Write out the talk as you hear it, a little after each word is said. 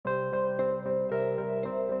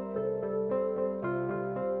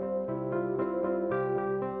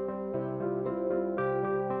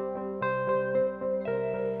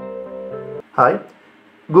Hi,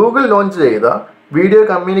 Google launch ചെയ്ത video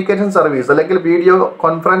communication service അല്ലെങ്കിൽ video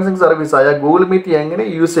conferencing സർവീസായ Google meet എങ്ങനെ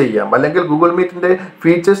use ചെയ്യാം അല്ലെങ്കിൽ ഗൂഗിൾ മീറ്റിൻ്റെ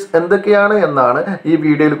ഫീച്ചേഴ്സ് എന്തൊക്കെയാണ് എന്നാണ് ഈ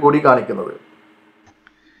വീഡിയോയിൽ കൂടി കാണിക്കുന്നത്.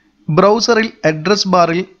 ബ്രൗസറിൽ അഡ്രസ്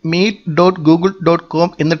ബാറിൽ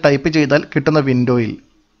meet.google.com എന്ന് ടൈപ്പ് ചെയ്താൽ കിട്ടുന്ന വിൻഡോയിൽ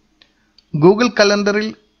ഗൂഗിൾ കലണ്ടറിൽ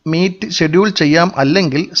മീറ്റ് ഷെഡ്യൂൾ ചെയ്യാം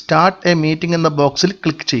അല്ലെങ്കിൽ സ്റ്റാർട്ട് എ മീറ്റിംഗ് എന്ന ബോക്സിൽ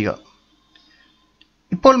ക്ലിക്ക് ചെയ്യുക.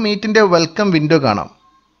 ഇപ്പോൾ മീറ്റിൻ്റെ വെൽക്കം വിൻഡോ കാണാം.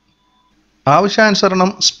 ആവശ്യാനുസരണം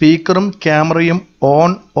സ്പീക്കറും ക്യാമറയും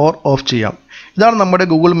ഓൺ ഓർ ഓഫ് ചെയ്യാം. ഇതാണ് നമ്മുടെ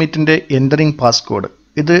ഗൂഗിൾ മീറ്റിൻ്റെ എൻ്ററിംഗ് പാസ്കോഡ്.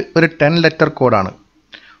 ഇത് ഒരു 10 ലെറ്റർ കോഡാണ്.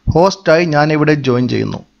 ഹോസ്റ്റായി ഞാനിവിടെ ജോയിൻ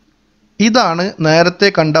ചെയ്യുന്നു. ഇതാണ് നേരത്തെ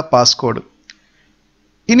കണ്ട പാസ്കോഡ്.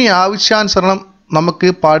 ഇനി ആവശ്യാനുസരണം നമുക്ക്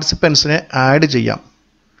പാർട്ടിസിപ്പൻസിനെ ആഡ് ചെയ്യാം.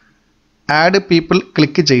 ആഡ് പീപ്പിൾ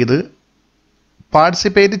ക്ലിക്ക് ചെയ്ത്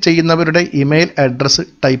പാർട്ടിസിപ്പേറ്റ് ചെയ്യുന്നവരുടെ ഇമെയിൽ അഡ്രസ്സ്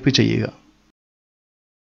ടൈപ്പ് ചെയ്യുക.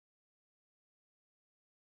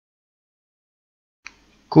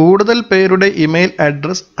 കൂടുതൽ പേരുടെ ഇമെയിൽ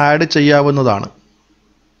അഡ്രസ്സ് ആഡ് ചെയ്യാവുന്നതാണ്.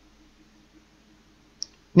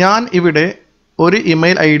 ഞാൻ ഇവിടെ ഒരു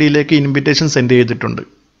ഇമെയിൽ ഐ ഡിയിലേക്ക് ഇൻവിറ്റേഷൻ സെൻഡ് ചെയ്തിട്ടുണ്ട്.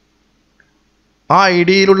 ആ ഐ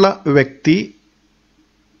ഡിയിലുള്ള വ്യക്തി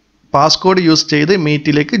പാസ്കോഡ് യൂസ് ചെയ്ത്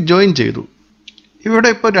മീറ്റിലേക്ക് ജോയിൻ ചെയ്തു. ഇവിടെ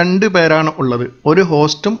ഇപ്പോൾ 2 പേരാണ് ഉള്ളത്, ഒരു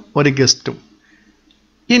ഹോസ്റ്റും ഒരു ഗസ്റ്റും.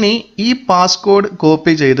 ഇനി ഈ പാസ്കോഡ്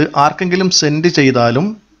കോപ്പി ചെയ്ത് ആർക്കെങ്കിലും സെൻഡ് ചെയ്താലും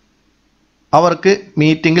അവർക്ക്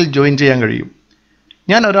മീറ്റിങ്ങിൽ ജോയിൻ ചെയ്യാൻ കഴിയും.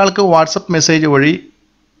 ഞാൻ ഒരാൾക്ക് വാട്സപ്പ് മെസ്സേജ് വഴി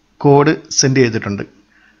കോഡ് സെൻഡ് ചെയ്തിട്ടുണ്ട്.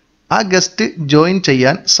 ആ ഗസ്റ്റ് ജോയിൻ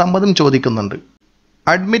ചെയ്യാൻ സമ്മതം ചോദിക്കുന്നുണ്ട്.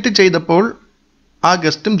 അഡ്മിറ്റ് ചെയ്തപ്പോൾ ആ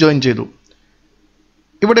ഗസ്റ്റും ജോയിൻ ചെയ്തു.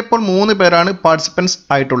 ഇവിടെ ഇപ്പോൾ 3 പേരാണ് പാർട്ടിസിപ്പൻസ്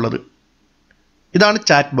ആയിട്ടുള്ളത്. ഇതാണ്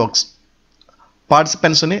ചാറ്റ് ബോക്സ്.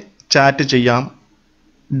 പാർട്ടിസിപ്പൻസിന് ചാറ്റ് ചെയ്യാം,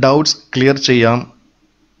 ഡൗട്ട്സ് ക്ലിയർ ചെയ്യാം,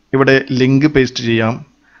 ഇവിടെ ലിങ്ക് പേസ്റ്റ് ചെയ്യാം.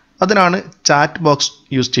 അതിനാണ് ചാറ്റ് ബോക്സ്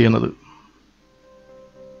യൂസ് ചെയ്യുന്നത്.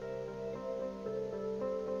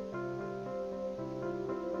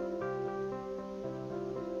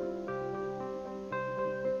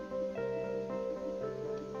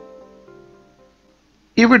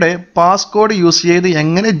 ഇവിടെ പാസ്കോഡ് യൂസ് ചെയ്ത്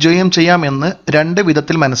എങ്ങനെ ജോയിൻ ചെയ്യാമെന്ന് 2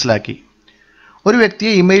 വിധത്തിൽ മനസ്സിലാക്കി. ഒരു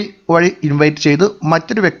വ്യക്തിയെ ഇമെയിൽ വഴി ഇൻവൈറ്റ് ചെയ്ത്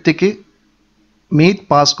മറ്റൊരു വ്യക്തിക്ക് മീറ്റ്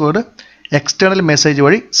പാസ്കോഡ് എക്സ്റ്റേണൽ മെസ്സേജ്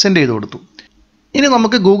വഴി സെൻഡ് ചെയ്ത് കൊടുത്തു. ഇനി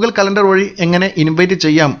നമുക്ക് ഗൂഗിൾ കലണ്ടർ വഴി എങ്ങനെ ഇൻവൈറ്റ്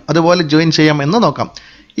ചെയ്യാം അതുപോലെ ജോയിൻ ചെയ്യാം എന്ന് നോക്കാം.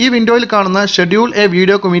 ഈ വിൻഡോയിൽ കാണുന്ന schedule A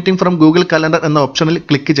video meeting from Google calendar എന്ന ഓപ്ഷനിൽ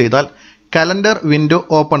ക്ലിക്ക് ചെയ്താൽ കലണ്ടർ വിൻഡോ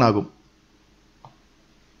ഓപ്പൺ ആകും.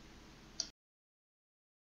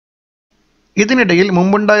 ഇതിനിടയിൽ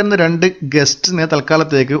മുമ്പുണ്ടായിരുന്ന 2 ഗസ്റ്റിനെ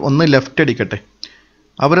തൽക്കാലത്തേക്ക് ഒന്ന് ലെഫ്റ്റ് അടിക്കട്ടെ.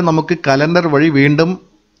 അവരെ നമുക്ക് കലണ്ടർ വഴി വീണ്ടും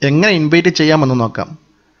എങ്ങനെ ഇൻവൈറ്റ് ചെയ്യാമെന്ന് നോക്കാം.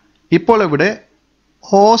 ഇപ്പോൾ ഇവിടെ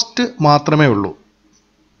ഹോസ്റ്റ് മാത്രമേ ഉള്ളൂ.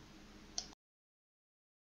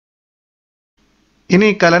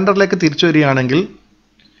 ഇനി കലണ്ടറിലേക്ക് തിരിച്ചു വരികയാണെങ്കിൽ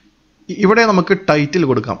ഇവിടെ നമുക്ക് ടൈറ്റിൽ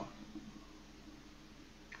കൊടുക്കാം.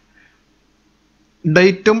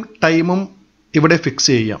 ഡേറ്റും ടൈമും ഇവിടെ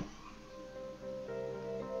ഫിക്സ് ചെയ്യാം.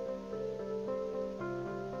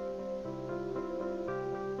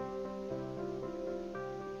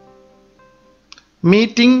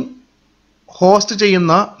 മീറ്റിംഗ് ഹോസ്റ്റ്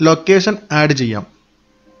ചെയ്യുന്ന ലൊക്കേഷൻ ആഡ് ചെയ്യാം.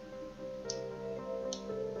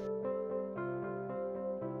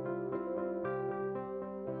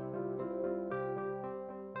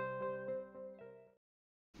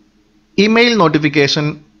 ഇമെയിൽ നോട്ടിഫിക്കേഷൻ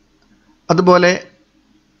അതുപോലെ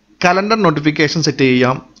കലണ്ടർ നോട്ടിഫിക്കേഷൻ സെറ്റ്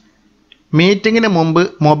ചെയ്യാം. മീറ്റിങ്ങിന് മുമ്പ്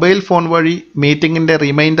മൊബൈൽ ഫോൺ വഴി മീറ്റിങ്ങിൻ്റെ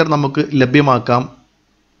റിമൈൻഡർ നമുക്ക് ലഭ്യമാക്കാം.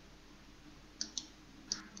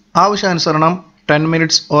 ആവശ്യാനുസരണം 10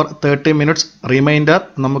 മിനിറ്റ്സ് ഓർ 30 മിനിറ്റ്സ് റിമൈൻഡർ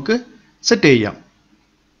നമുക്ക് സെറ്റ് ചെയ്യാം.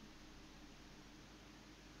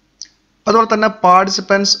 അതുപോലെ തന്നെ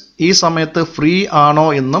പാർട്ടിസിപ്പൻസ് ഈ സമയത്ത് ഫ്രീ ആണോ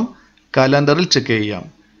എന്നും കലണ്ടറിൽ ചെക്ക് ചെയ്യാം.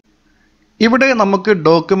 ഇവിടെ നമുക്ക്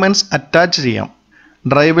ഡോക്യുമെൻറ്റ്സ് അറ്റാച്ച് ചെയ്യാം.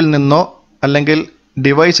 ഡ്രൈവിൽ നിന്നോ അല്ലെങ്കിൽ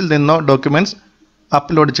ഡിവൈസിൽ നിന്നോ ഡോക്യുമെൻറ്റ്സ്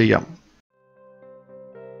അപ്ലോഡ് ചെയ്യാം.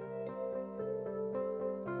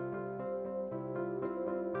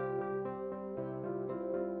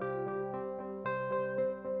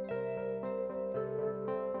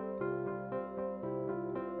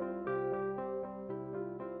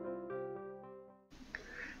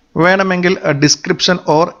 വേണമെങ്കിൽ ഡിസ്ക്രിപ്ഷൻ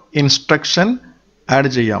ഓർ ഇൻസ്ട്രക്ഷൻ ആഡ്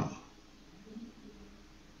ചെയ്യാം.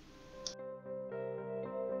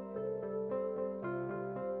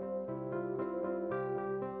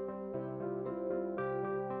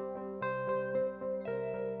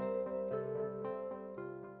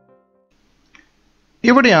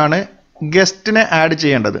 ഇവിടെയാണ് ഗസ്റ്റിനെ ആഡ്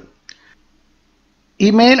ചെയ്യേണ്ടത്.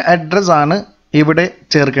 ഇമെയിൽ അഡ്രസ് ആണ് ഇവിടെ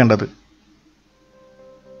ചേർക്കേണ്ടത്.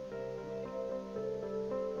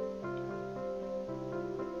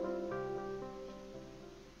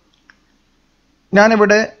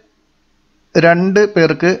 ഞാനിവിടെ 2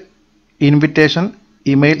 പേർക്ക് ഇൻവിറ്റേഷൻ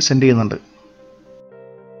ഇമെയിൽ സെൻഡ് ചെയ്യുന്നുണ്ട്.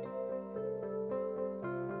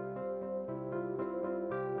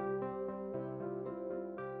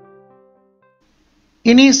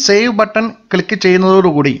 ഇനി സേവ് ബട്ടൺ ക്ലിക്ക്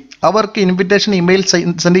ചെയ്യുന്നതോടുകൂടി അവർക്ക് ഇൻവിറ്റേഷൻ ഇമെയിൽ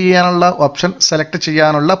സെൻഡ് ചെയ്യാനുള്ള ഓപ്ഷൻ സെലക്ട്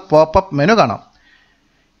ചെയ്യാനുള്ള പോപ്പപ്പ് മെനു കാണാം.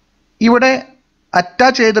 ഇവിടെ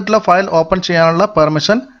അറ്റാച്ച് ചെയ്തിട്ടുള്ള ഫയൽ ഓപ്പൺ ചെയ്യാനുള്ള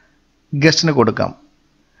പെർമിഷൻ ഗസ്റ്റിന് കൊടുക്കാം.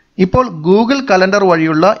 ഇപ്പോൾ ഗൂഗിൾ കലണ്ടർ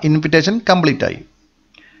വഴിയുള്ള ഇൻവിറ്റേഷൻ കംപ്ലീറ്റ് ആയി.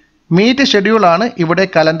 മീറ്റ് ഷെഡ്യൂളാണ് ഇവിടെ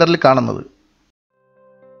കലണ്ടറിൽ കാണുന്നത്.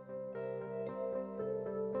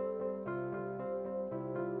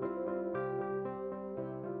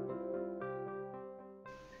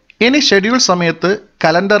 ഇനി ഷെഡ്യൂൾ സമയത്ത്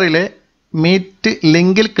കലണ്ടറിലെ മീറ്റ്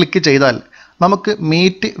ലിങ്കിൽ ക്ലിക്ക് ചെയ്താൽ നമുക്ക്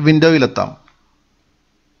മീറ്റ് വിൻഡോയിലെത്താം.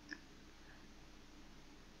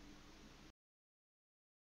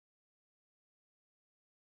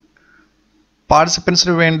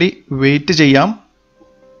 പാർട്ടിസിപ്പൻസിന് വേണ്ടി വെയിറ്റ് ചെയ്യാം.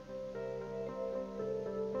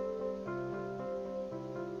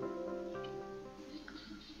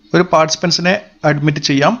 ഒരു പാർട്ടിസിപ്പൻസിനെ അഡ്മിറ്റ്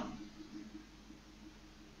ചെയ്യാം.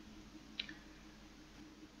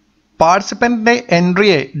 പാർട്ടിസിപ്പൻറ്റിൻ്റെ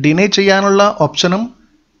എൻട്രിയെ ഡിനേ ചെയ്യാനുള്ള ഓപ്ഷനും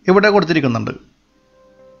ഇവിടെ കൊടുത്തിരിക്കുന്നുണ്ട്.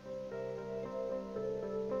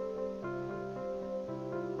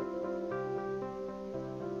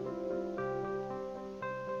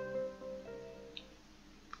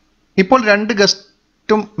 ഇപ്പോൾ 2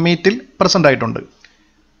 ഗസ്റ്റും മീറ്റിൽ പ്രസൻ്റ് ആയിട്ടുണ്ട്.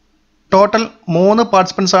 ടോട്ടൽ 3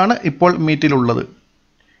 പാർട്ടിസിപ്പൻസ് ആണ് ഇപ്പോൾ മീറ്റിലുള്ളത്.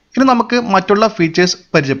 ഇനി നമുക്ക് മറ്റുള്ള ഫീച്ചേഴ്സ്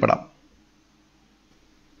പരിചയപ്പെടാം.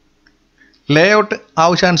 ലേഔട്ട്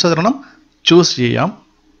ആവശ്യാനുസരണം ചൂസ് ചെയ്യാം.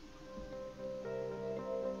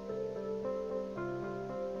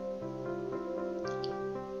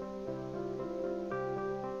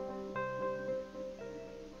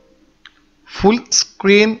 ഫുൾ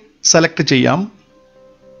സ്ക്രീൻ സെലക്ട് ചെയ്യാം.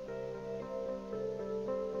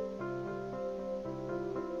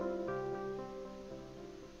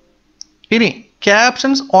 ഇനി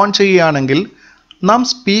ക്യാപ്ഷൻസ് ഓൺ ചെയ്യുകയാണെങ്കിൽ നാം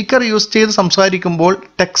സ്പീക്കർ യൂസ് ചെയ്ത് സംസാരിക്കുമ്പോൾ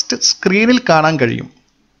ടെക്സ്റ്റ് സ്ക്രീനിൽ കാണാൻ കഴിയും.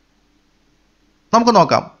 നമുക്ക്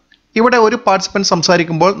നോക്കാം. ഇവിടെ ഒരു പാർട്ടിസിപ്പൻറ്റ്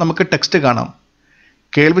സംസാരിക്കുമ്പോൾ നമുക്ക് ടെക്സ്റ്റ് കാണാം.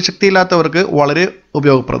 കേൾവിശക്തിയില്ലാത്തവർക്ക് വളരെ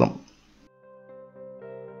ഉപയോഗപ്രദം.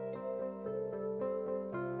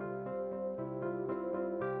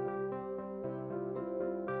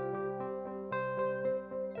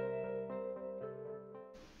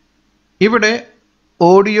 ഇവിടെ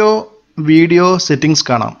ഓഡിയോ വീഡിയോ സെറ്റിംഗ്സ്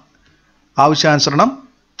കാണാം. ആവശ്യാനുസരണം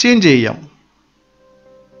ചേഞ്ച് ചെയ്യാം.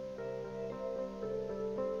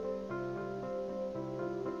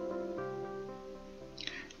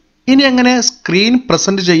 ഇനി എങ്ങനെ സ്ക്രീൻ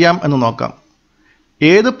പ്രസന്റ് ചെയ്യാം എന്ന് നോക്കാം.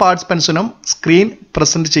 ഏത് പാർട്ടിസിപ്പൻസിനും സ്ക്രീൻ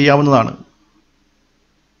പ്രസന്റ് ചെയ്യാവുന്നതാണ്.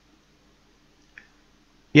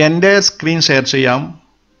 എൻ്റെ സ്ക്രീൻ ഷെയർ ചെയ്യാം.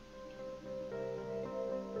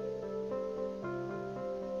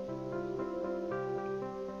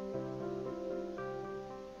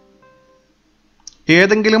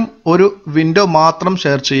 ഏതെങ്കിലും ഒരു വിൻഡോ മാത്രം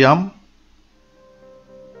ഷെയർ ചെയ്യാം.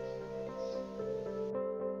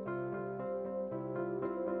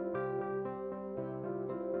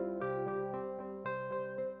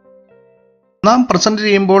 നാം പ്രസന്റ്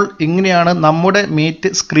ചെയ്യുമ്പോൾ ഇങ്ങനെയാണ് നമ്മുടെ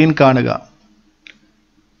മീറ്റ് സ്ക്രീൻ കാണുക.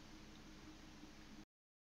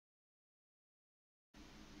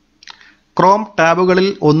 ക്രോം ടാബുകളിൽ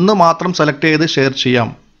ഒന്ന് മാത്രം സെലക്ട് ചെയ്ത് ഷെയർ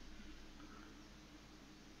ചെയ്യാം.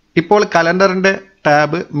 ഇപ്പോൾ കലണ്ടറിൻ്റെ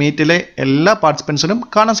ടാബ് മീറ്റിലെ എല്ലാ പാർട്ടിസിപ്പൻസിനും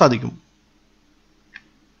കാണാൻ സാധിക്കും.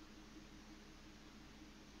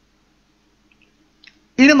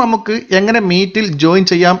 ഇനി നമുക്ക് എങ്ങനെ മീറ്റിൽ ജോയിൻ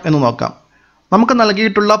ചെയ്യാം എന്ന് നോക്കാം. നമുക്ക്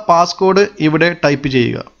നൽകിയിട്ടുള്ള പാസ്കോഡ് ഇവിടെ ടൈപ്പ്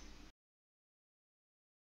ചെയ്യുക.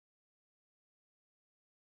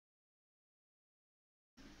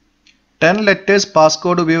 ലെറ്റേഴ്സ്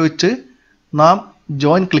പാസ്കോഡ് ഉപയോഗിച്ച് നാം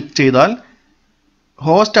ജോയിൻ ക്ലിക്ക് ചെയ്താൽ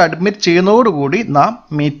ഹോസ്റ്റ് അഡ്മിറ്റ് ചെയ്യുന്നതോടുകൂടി നാം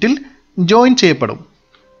മീറ്റിൽ ജോയിൻ ചെയ്യപ്പെടും.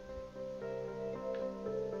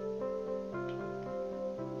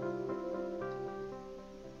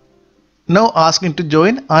 Now asking to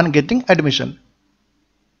join and getting admission.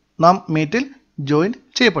 നാം മീറ്റിൽ ജോയിൻ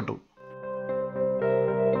ചെയ്യപ്പെട്ടു.